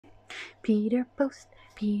Peter Post,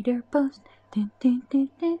 Peter Post. Dun, dun, dun,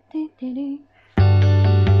 dun, dun, dun, dun.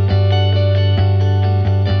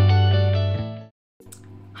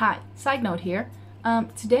 Hi, side note here.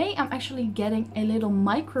 Today I'm actually getting a little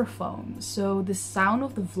microphone, so the sound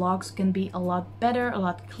of the vlogs can be a lot better, a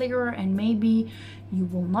lot clearer, and maybe you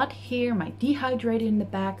will not hear my dehydrator in the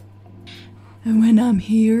back. And when I'm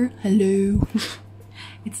here, hello,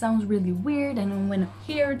 it sounds really weird, and when I'm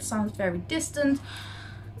here it sounds very distant.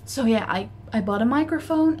 So yeah, I bought a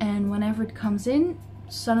microphone, and whenever it comes in,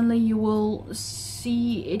 suddenly you will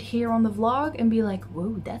see it here on the vlog and be like,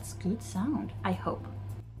 whoa, that's good sound, I hope.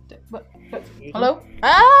 But, hello?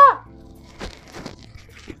 Ah!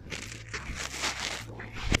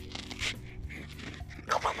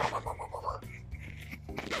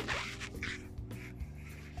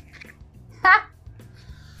 Ha!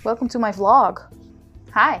 Welcome to my vlog.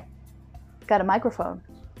 Hi. Got a microphone.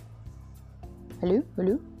 Hello?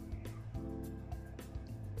 Hello?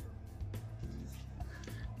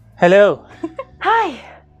 Hello. Hi!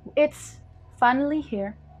 It's finally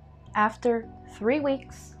here after 3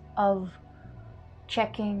 weeks of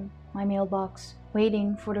checking my mailbox,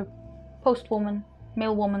 waiting for the postwoman,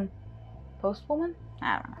 mailwoman, postwoman?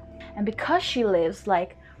 I don't know. And because she lives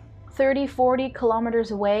like 30-40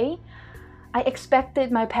 kilometers away, I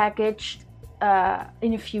expected my package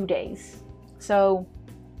in a few days. So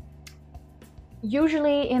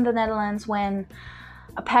usually in the Netherlands, when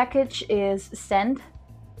a package is sent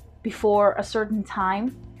before a certain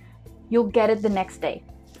time, you'll get it the next day.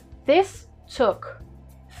 This took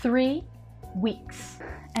 3 weeks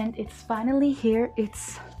and it's finally here.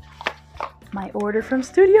 It's my order from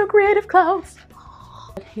StudioCreativeClouds.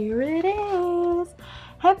 Here it is.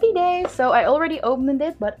 Happy day. So I already opened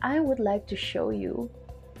it, but I would like to show you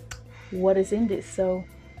what is in this. So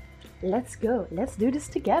let's go. Let's do this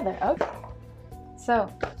together. Okay.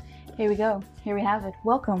 So here we go. Here we have it.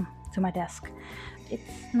 Welcome to my desk.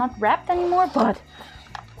 It's not wrapped anymore, but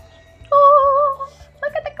oh,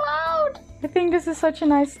 look at the cloud. I think this is such a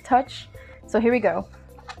nice touch. So here we go.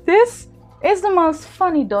 This is the most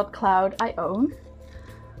funny dot cloud I own.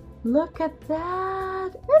 Look at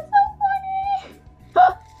that. It's so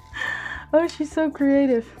funny. Oh, she's so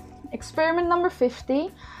creative. Experiment number 50.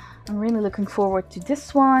 I'm really looking forward to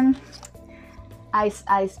this one. Ice,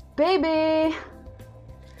 ice, baby.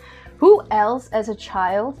 Who else as a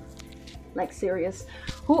child, like serious,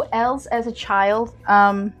 who else as a child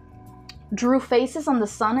drew faces on the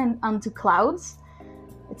sun and onto clouds?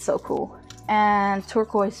 It's so cool. And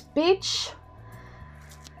turquoise beach.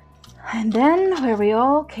 And then where we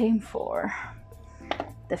all came for,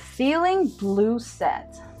 the feeling blue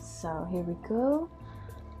set. So here we go.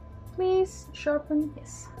 Please sharpen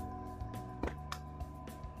this.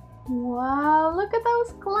 Wow, look at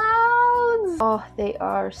those clouds. Oh, they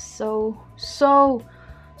are so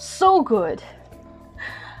good.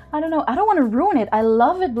 I don't know, I don't want to ruin it. I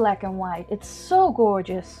love it black and white. It's so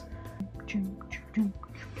gorgeous.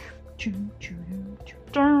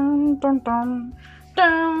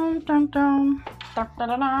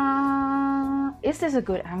 Is this a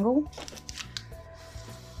good angle?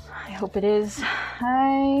 I hope it is.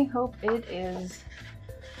 I hope it is.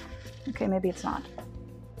 Okay, maybe it's not.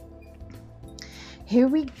 Here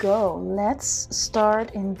we go. Let's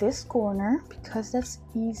start in this corner because that's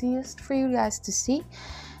easiest for you guys to see.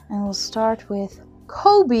 And we'll start with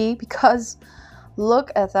Kobe because look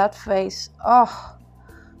at that face. Oh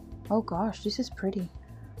gosh, this is pretty.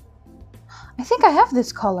 I think I have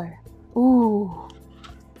this color. Ooh,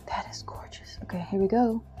 that is gorgeous. Okay, here we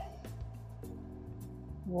go.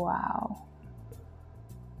 Wow.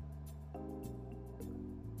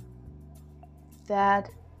 That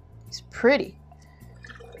is pretty.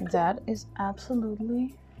 That is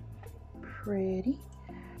absolutely pretty.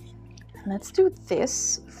 Let's do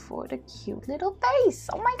this for the cute little face.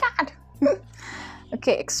 Oh my god.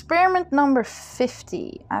 Okay, experiment number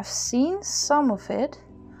 50. I've seen some of it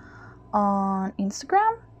on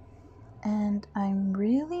Instagram and I'm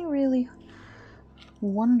really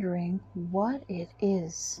wondering what it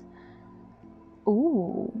is.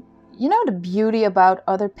 Ooh, you know the beauty about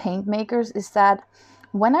other paint makers is that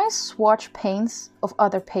when I swatch paints of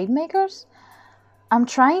other paint makers, I'm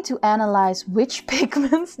trying to analyze which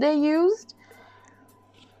pigments they used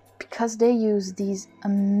because they use these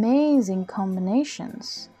amazing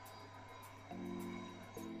combinations.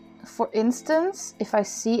 For instance, if I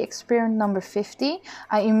see experiment number 50,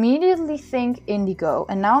 I immediately think indigo.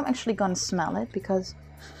 And now I'm actually gonna smell it because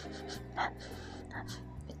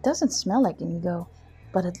it doesn't smell like indigo,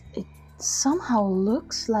 but it somehow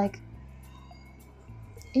looks like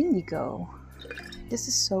indigo. This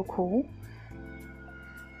is so cool.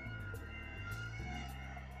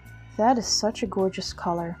 That is such a gorgeous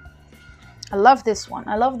color. I love this one.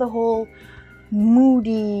 I love the whole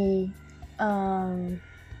moody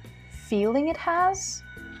feeling it has.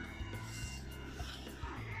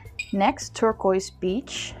 Next, Turquoise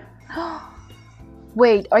Beach.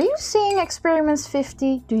 Wait, are you seeing Experiments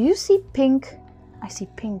 50? Do you see pink? I see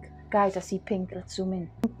pink. Guys, I see pink. Let's zoom in.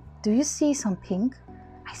 Do you see some pink?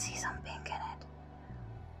 I see some pink in it.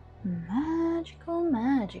 Magical,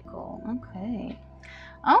 magical. Okay.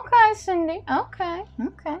 Okay, Cindy. Okay.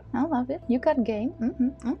 Okay. I love it. You got game.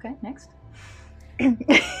 Okay, next.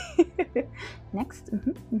 Next.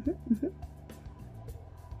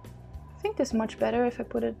 I think this is much better if I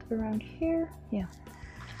put it around here. Yeah.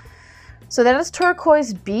 So that is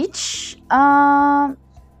Turquoise Beach. I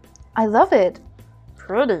love it.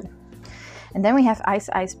 Pretty. And then we have Ice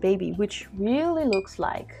Ice Baby, which really looks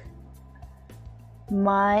like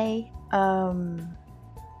my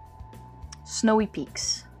Snowy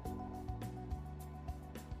Peaks.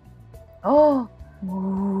 Oh.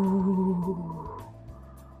 Ooh.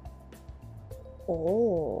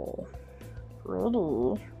 Oh.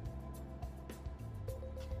 Pretty.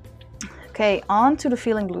 Okay, on to the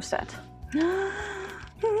Feeling Blue set.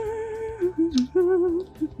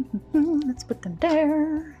 Let's put them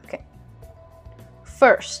there. Okay.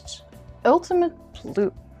 First, Ultimate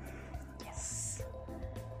Blue. Yes.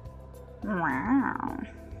 Wow.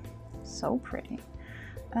 So pretty.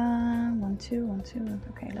 1, 2, 1, 2.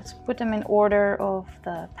 Okay, let's put them in order of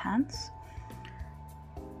the pants.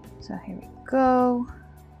 So here we go.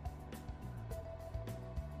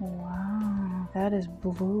 Wow, that is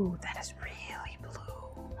blue. That is really blue.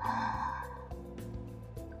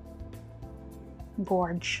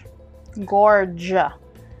 Gorge. Gorge.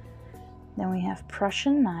 Then we have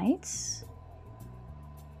Prussian Nights.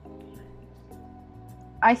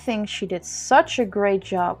 I think she did such a great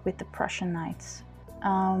job with the Prussian Nights.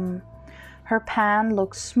 Her pan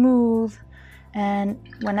looks smooth, and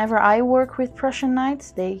whenever I work with Prussian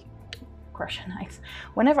Nights,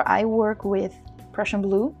 whenever I work with Prussian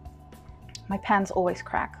blue, my pans always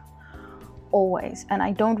crack. Always. And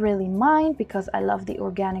I don't really mind because I love the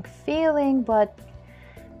organic feeling, but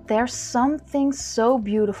there's something so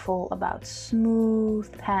beautiful about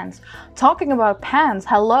smooth pans. Talking about pans,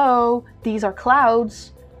 hello, these are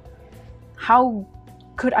clouds. How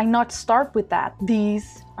could I not start with that?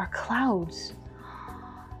 These are clouds.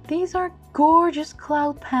 These are gorgeous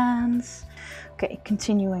cloud pans. Okay,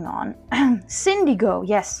 continuing on. Cindy Go,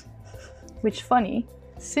 yes. Which funny,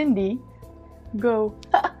 Cindy Go.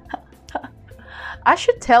 I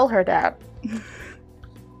should tell her that.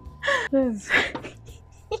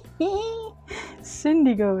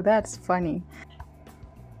 Cindy Go, that's funny.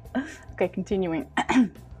 Okay, continuing.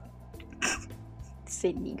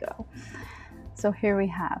 Cindy Go. So here we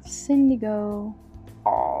have Cindy Go.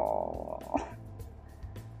 Oh,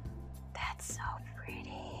 that's so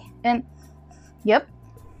pretty. And yep,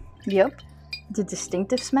 the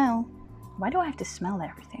distinctive smell. Why do I have to smell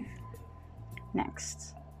everything?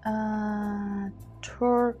 Next,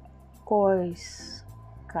 Turquoise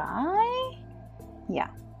Sky. Yeah,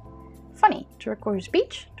 funny. Turquoise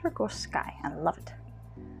Beach, Turquoise Sky. I love it.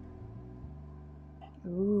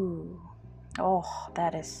 Ooh, oh,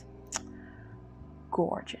 that is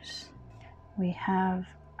gorgeous. We have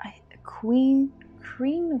Queen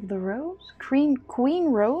of the Rose, Queen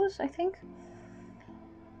Rose, I think.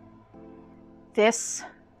 This.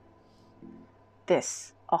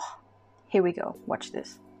 Oh, here we go. Watch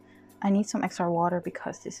this. I need some extra water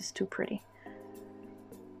because this is too pretty.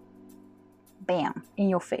 Bam, in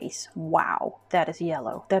your face. Wow, that is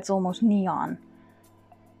yellow. That's almost neon.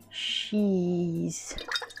 Jeez.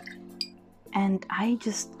 And I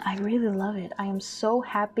really love it. I am so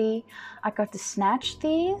happy I got to snatch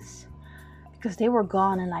these because they were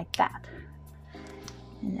gone and like that.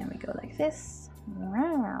 And then we go like this.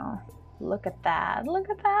 Wow. Look at that. Look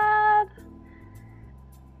at that.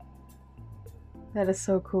 That is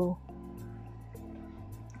so cool.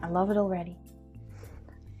 I love it already.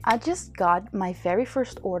 I just got my very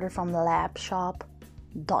first order from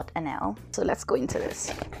Labshop.nl. So let's go into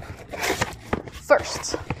this.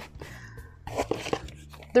 First,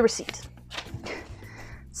 the receipt.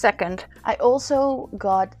 Second, I also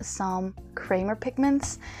got some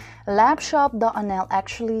Kremerpigments. Labshop.nl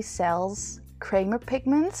actually sells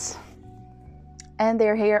Kremerpigments, and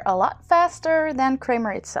they're here a lot faster than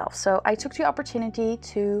Kremer itself. So I took the opportunity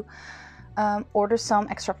to order some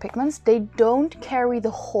extra pigments. They don't carry the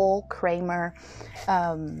whole Kremer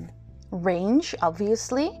range,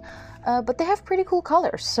 obviously, but they have pretty cool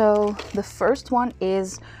colors. So the first one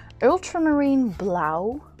is UltraMarine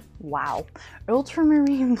Blue. Wow,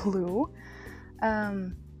 UltraMarine Blue.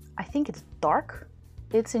 I think it's dark.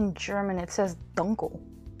 It's in German, it says dunkel.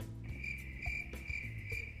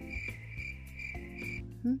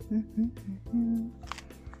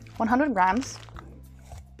 100 grams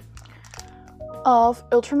of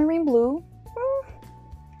ultramarine blue.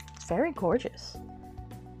 It's very gorgeous.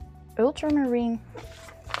 Ultramarine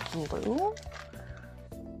blue?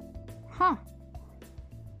 Huh.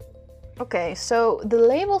 Okay, so the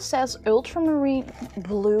label says ultramarine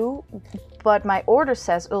blue, but my order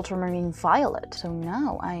says ultramarine violet. So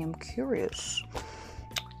now I am curious.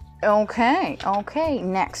 Okay,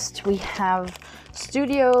 next we have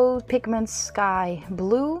Studio Pigments Sky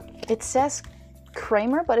Blue. It says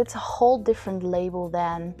Kremer, but it's a whole different label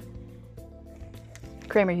than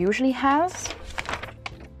Kremer usually has.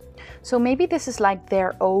 So maybe this is like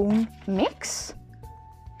their own mix.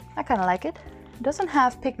 I kind of like it. It doesn't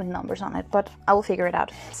have pigment numbers on it, but I will figure it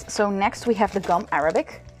out. So next we have the gum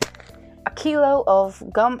arabic. A kilo of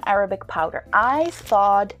gum arabic powder. I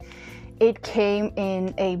thought it came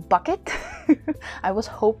in a bucket. I was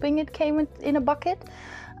hoping it came in a bucket.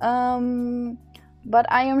 But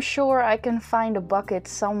I am sure I can find a bucket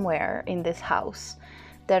somewhere in this house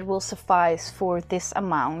that will suffice for this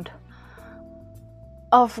amount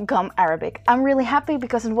of gum arabic. I'm really happy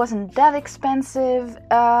because it wasn't that expensive.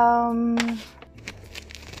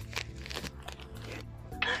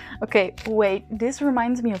 Okay, wait, this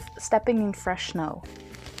reminds me of stepping in fresh snow.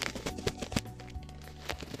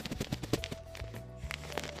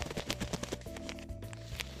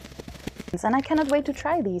 And I cannot wait to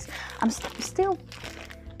try these.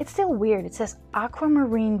 It's still weird. It says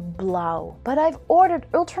aquamarine blau, but I've ordered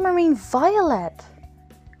ultramarine violet.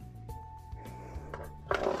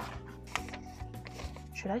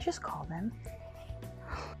 Should I just call them?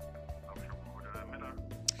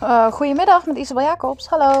 Goedemiddag met Isabel Jacobs.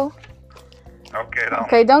 Hallo. Oké dan.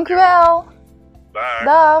 Oké, dank u wel. Dag.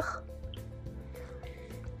 Dag.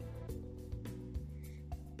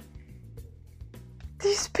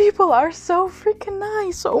 These people are so freaking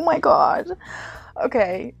nice. Oh my god.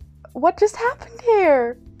 Okay, what just happened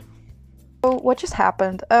here? So what just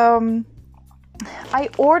happened? I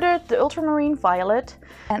ordered the ultramarine violet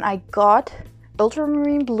and I got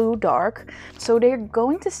ultramarine blue dark. So they're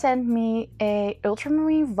going to send me a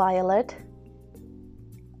ultramarine violet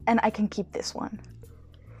and I can keep this one.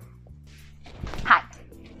 Hi,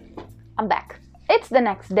 I'm back. It's the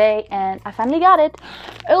next day and I finally got it.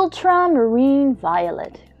 Ultramarine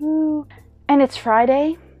violet. Ooh. And it's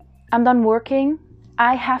Friday. I'm done working.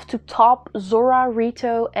 I have to top Zora,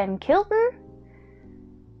 Rito and Kilton.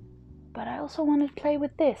 But I also want to play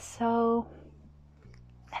with this, so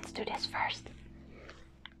let's do this first.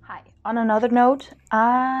 Hi. On another note,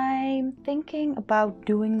 I'm thinking about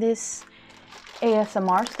doing this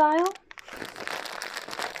ASMR style.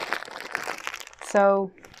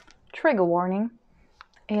 So, trigger warning.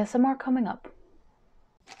 ASMR coming up.